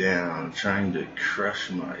bring me down, trying to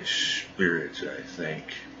crush my spirits, I think.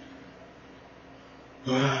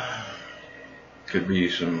 Could be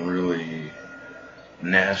some really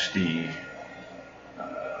nasty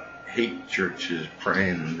hate churches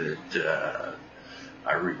praying that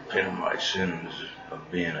I repent of my sins of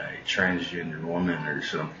being a transgender woman or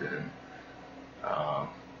something.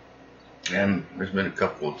 And there's been a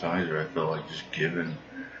couple of times where I felt like just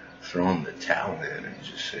throwing the towel in and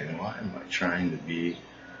just saying, what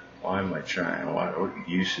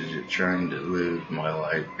use is it trying to live my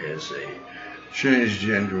life as a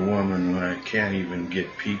transgender woman when I can't even get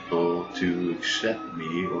people to accept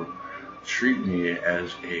me or treat me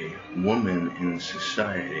as a woman in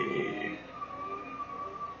society?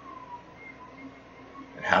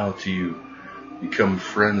 And how do you become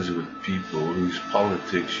friends with people whose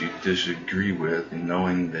politics you disagree with, and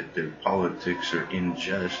knowing that their politics are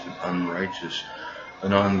unjust and unrighteous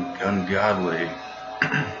and ungodly?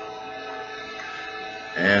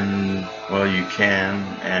 And, well, you can,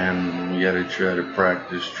 and you gotta try to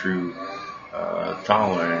practice true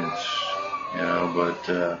tolerance,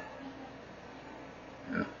 but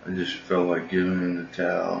I just felt like giving in the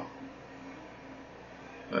towel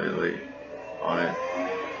lately on it.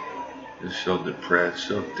 Just so depressed,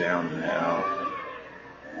 so down and out.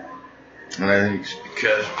 And I think it's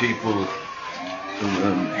because people who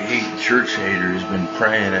hate church haters been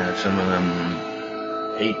praying at some of them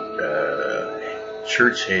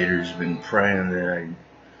church haters been praying that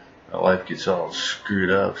my life gets all screwed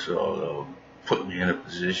up, so they'll put me in a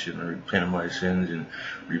position to repent of my sins and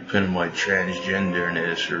repent of my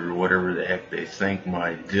transgenderness or whatever the heck they think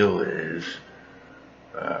my deal is,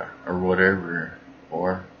 or whatever,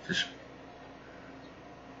 or just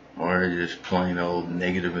plain old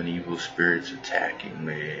negative and evil spirits attacking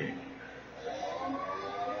me,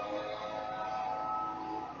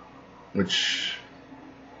 which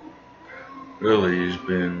really has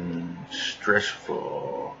been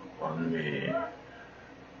stressful on me,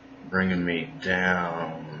 bringing me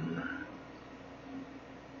down,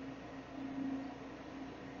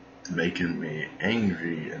 making me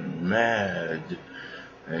angry and mad,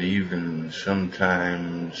 and even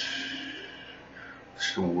sometimes,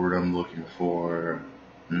 what's the word I'm looking for,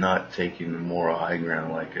 not taking the moral high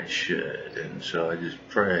ground like I should. And so I just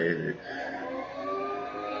pray that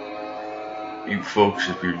you folks,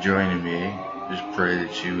 if you're joining me, just pray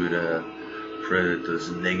that you would pray that those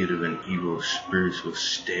negative and evil spirits will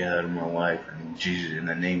stay out of my life, and Jesus, in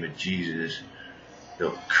the name of Jesus,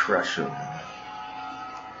 they'll crush them.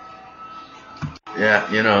 Yeah,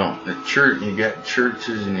 at church, you got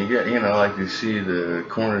churches, and you got, like you see the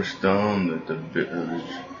cornerstone that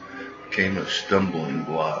became a stumbling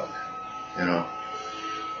block,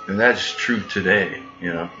 and that's true today.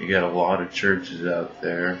 You got a lot of churches out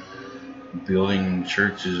there building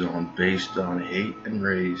churches based on hate and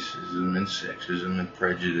racism and sexism and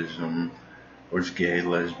prejudice towards gay,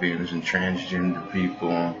 lesbians, and transgender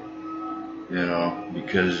people,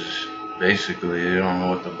 because basically they don't know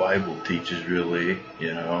what the Bible teaches really,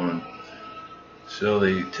 and so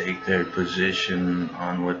they take their position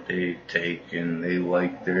on what they take, and they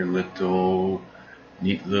like their little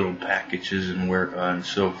neat little packages and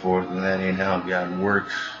so forth, and that ain't how God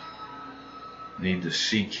works. Need to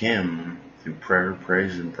seek Him through prayer,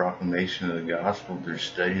 praise, and proclamation of the gospel, through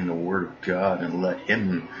studying the Word of God, and let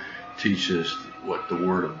Him teach us what the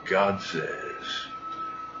Word of God says.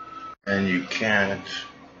 And you can't,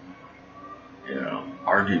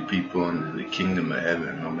 argue people into the kingdom of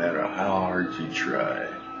heaven, no matter how hard you try.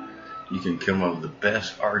 You can come up with the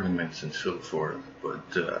best arguments and so forth,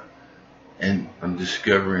 but and I'm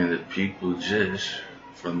discovering that people just,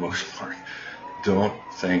 for the most part, don't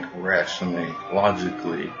think rationally,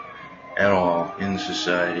 logically at all in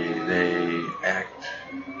society. They act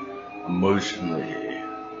emotionally.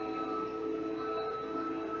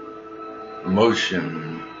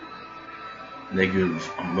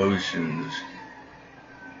 Negative emotions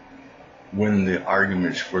win the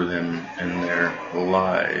arguments for them in their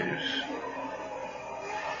lives.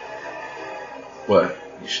 But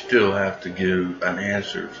you still have to give an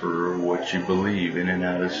answer for what you believe in and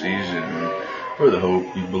out of season, for the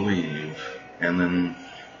hope you believe, and then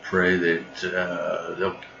pray that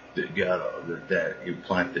that you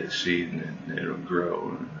plant that seed and it'll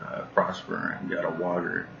grow and prosper, and gotta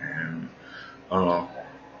water it, and I don't know,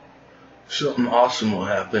 something awesome will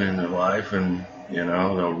happen in their life, and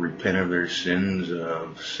they'll repent of their sins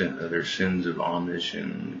of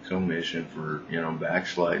omission, commission, for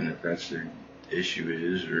backsliding, if that's their issue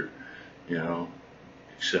is, or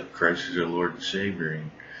accept Christ as their Lord and Savior,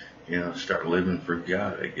 and start living for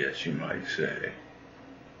God, I guess you might say.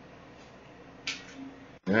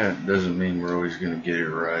 That doesn't mean we're always going to get it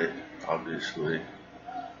right, obviously.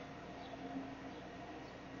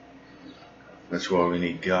 That's why we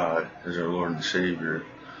need God as our Lord and Savior.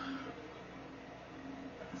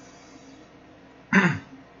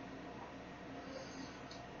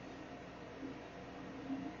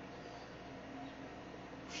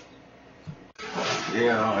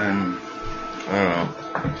 And I don't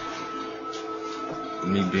know,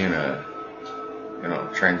 me being a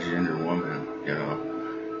transgender woman,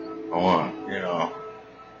 I want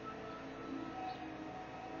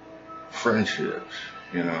friendships,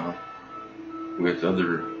 with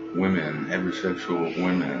other women, heterosexual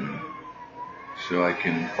women, so I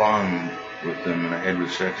can bond with them in a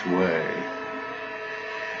heterosexual way.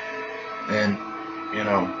 And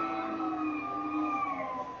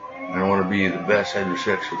I want to be the best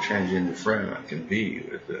heterosexual transgender friend I can be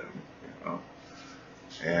with them,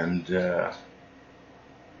 and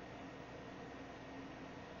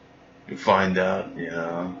you find out,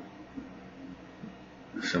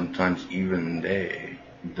 sometimes even they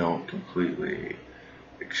don't completely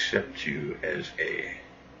accept you as a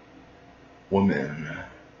women.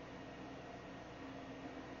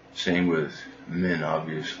 Same with men,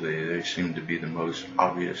 obviously. They seem to be the most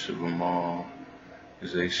obvious of them all,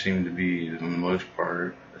 because they seem to be, for the most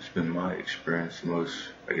part, that's been my experience, the most,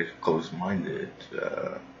 I guess, closed-minded.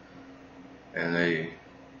 And they,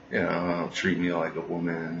 don't treat me like a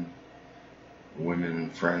woman. Women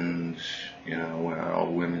friends, when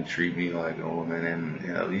all women treat me like a woman,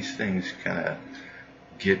 and these things kind of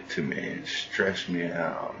get to me and stress me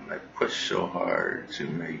out. I push so hard to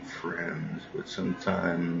make friends, but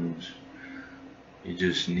sometimes you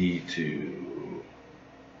just need to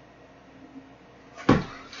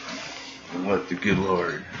let the good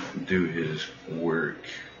Lord do His work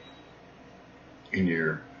in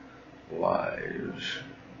your lives.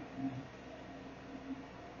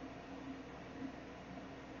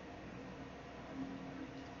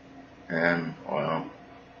 And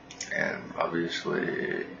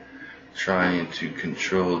obviously trying to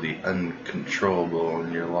control the uncontrollable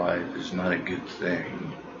in your life is not a good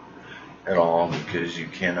thing at all, because you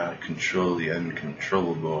cannot control the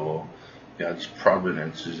uncontrollable. God's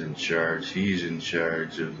providence is in charge. He's in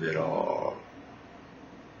charge of it all.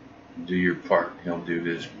 Do your part. He'll do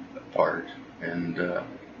His part. And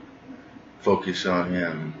focus on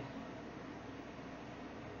Him.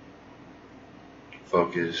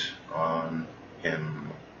 Focus on Him.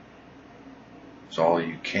 It's all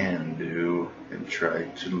you can do, and try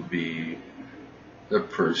to be the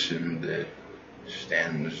person that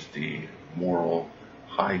stands the moral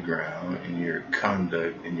high ground in your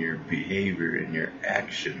conduct, in your behavior, in your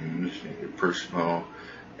actions, in your personal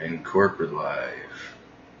and corporate life.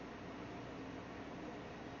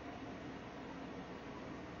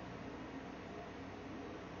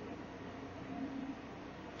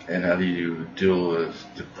 And how do you deal with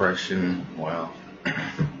depression? Well,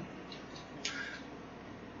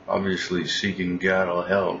 obviously seeking God will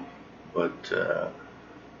help, but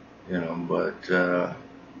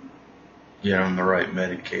on the right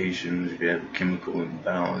medications, if you have a chemical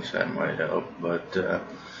imbalance, that might help. But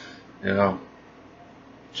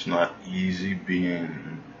it's not easy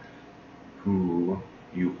being who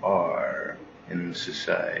you are in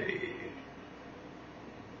society.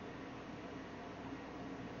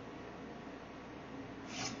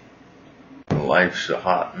 Life's a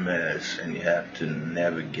hot mess, and you have to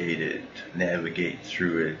navigate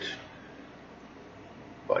through it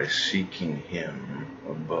by seeking Him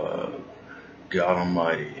above. God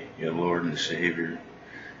Almighty, your Lord and Savior,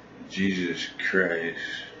 Jesus Christ,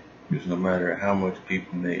 because no matter how much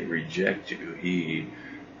people may reject you, He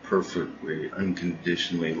perfectly,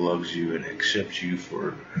 unconditionally loves you and accepts you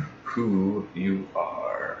for who you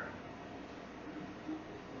are.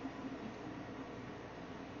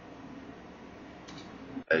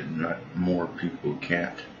 And not more people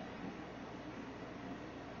can't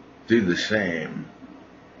do the same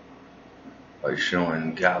by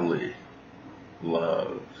showing godly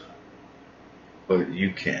love, but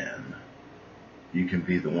you can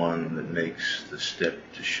be the one that makes the step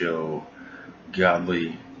to show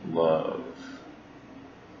godly love,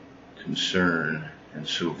 concern, and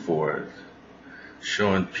so forth,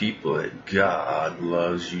 showing people that God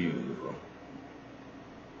loves you.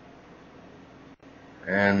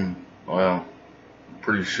 And I'm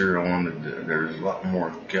pretty sure there's a lot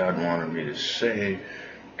more God wanted me to say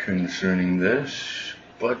concerning this,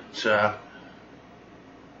 but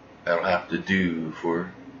that'll have to do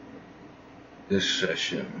for this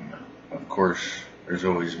session. Of course, there's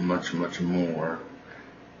always much, much more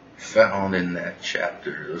found in that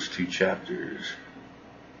chapter, those 2 chapters.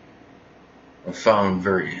 I found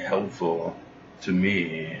very helpful to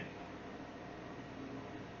me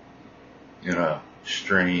in a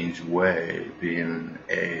strange way, being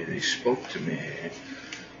they spoke to me.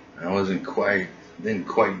 I didn't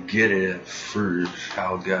quite get it at first,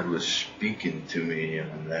 how God was speaking to me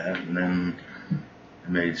on that, and then it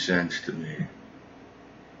made sense to me.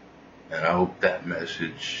 And I hope that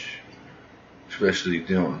message, especially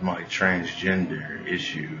dealing with my transgender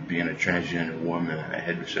issue, being a transgender woman, a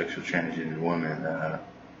heterosexual transgender woman, I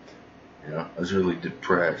was really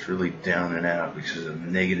depressed, really down and out because of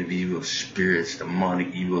negative evil spirits,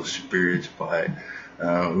 demonic evil spirits by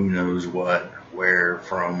who knows what, where,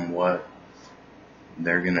 from what.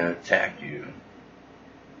 They're going to attack you.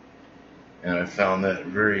 And I found that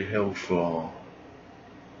very helpful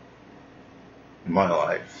in my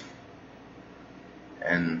life,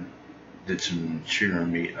 and did some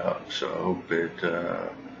cheering me up. So I hope it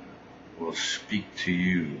will speak to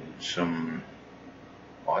you in some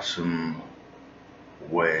awesome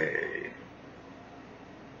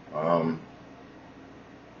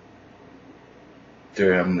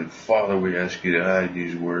Dear Heavenly Father, we ask you to hide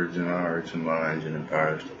these words in our hearts and minds and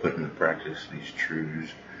empower us to put into practice these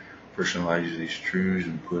truths. Personalize these truths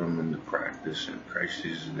and put them into practice. In Christ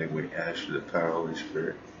Jesus' name we ask for the power of the Holy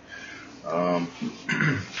Spirit.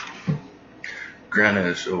 Grant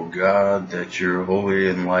us, O God, that your holy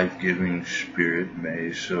and life-giving Spirit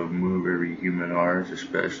may so move every human heart,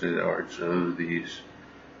 especially the hearts of the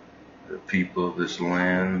people of this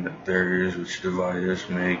land, that barriers which divide us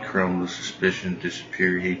may crumble, suspicion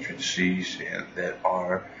disappear, hatred cease, and that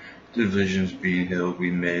our divisions being healed,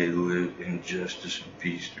 we may live in justice and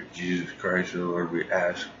peace through Jesus Christ, O Lord. We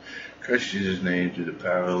ask in Christ Jesus' name through the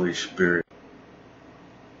power of the Holy Spirit.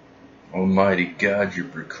 Almighty God, you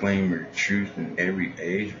proclaim your truth in every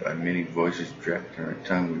age by many voices directed in our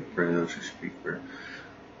tongue. We pray those who speak for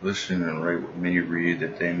listen and write what many read,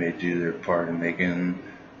 that they may do their part in making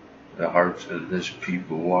the hearts of this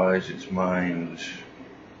people wise, its minds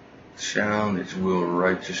sound, its will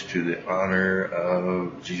righteous, to the honor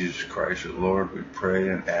of Jesus Christ, the Lord. We pray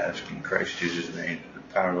and ask in Christ Jesus' name, to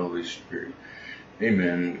the power of the Holy Spirit.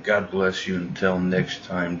 Amen. God bless you. Until next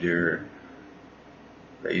time, dear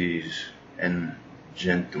ladies and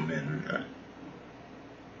gentlemen,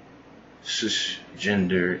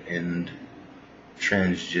 cisgender and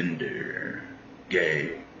transgender,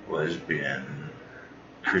 gay, lesbian,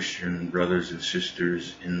 Christian brothers and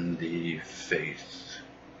sisters in the faith.